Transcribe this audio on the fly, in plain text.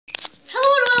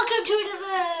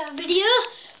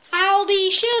be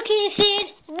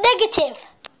showcasing negative.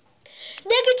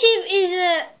 Negative is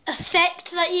an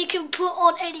effect that you can put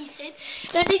on anything,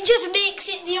 and it just makes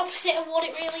it the opposite of what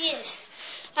it really is.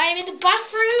 I'm in the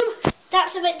bathroom.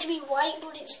 That's meant to be white,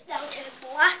 but it's now turned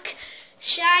black,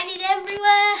 shining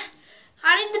everywhere.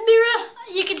 And in the mirror,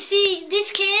 you can see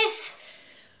this case,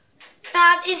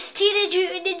 and it's Teenage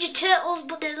Mutant Ninja Turtles,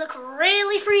 but they look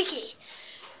really freaky.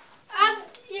 And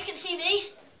you can see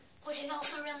me, which is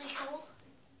also really cool.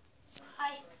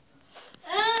 Hi.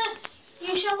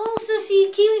 You shall also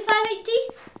see Kiwi 580.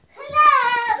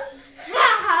 Hello!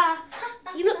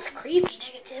 He looks creepy,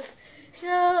 negative.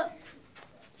 So,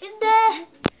 in there,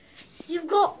 you've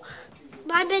got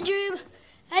my bedroom,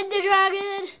 and the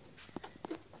dragon,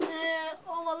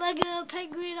 all the Lego,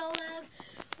 penguin, all them.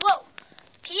 Whoa!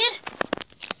 Kid,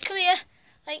 come here.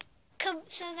 Like, come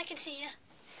so I can see you.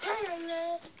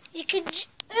 You can,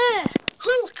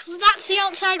 Hulk, that's the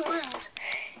outside world.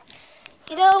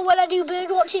 You know, when I do bird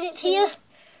watching, it's here.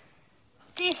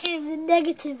 This is the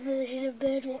negative version of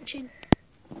bird watching.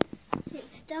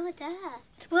 It's still dark.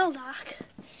 It's well dark.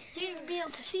 You won't even be able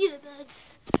to see the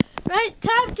birds. Right,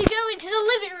 time to go into the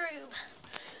living room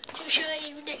to show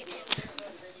you negative.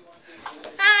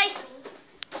 Hi.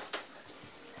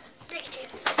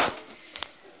 Negative.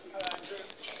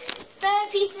 Third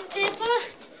piece of paper.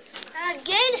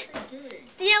 Again,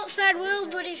 the outside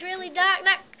world, but it's really dark.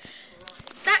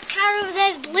 That car over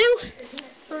there is blue.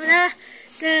 Over there.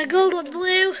 The gold one's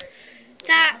blue.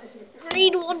 That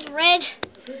green one's red.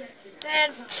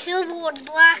 Then silver one's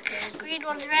black. Green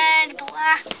one's red,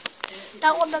 black.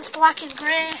 That one that's black is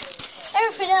grey.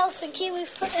 Everything else in Kiwi.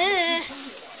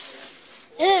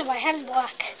 My hand's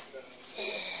black.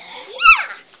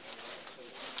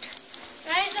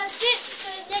 Right, that's it.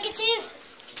 Negative.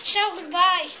 Shout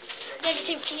goodbye.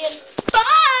 Negative kid.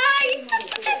 Bye!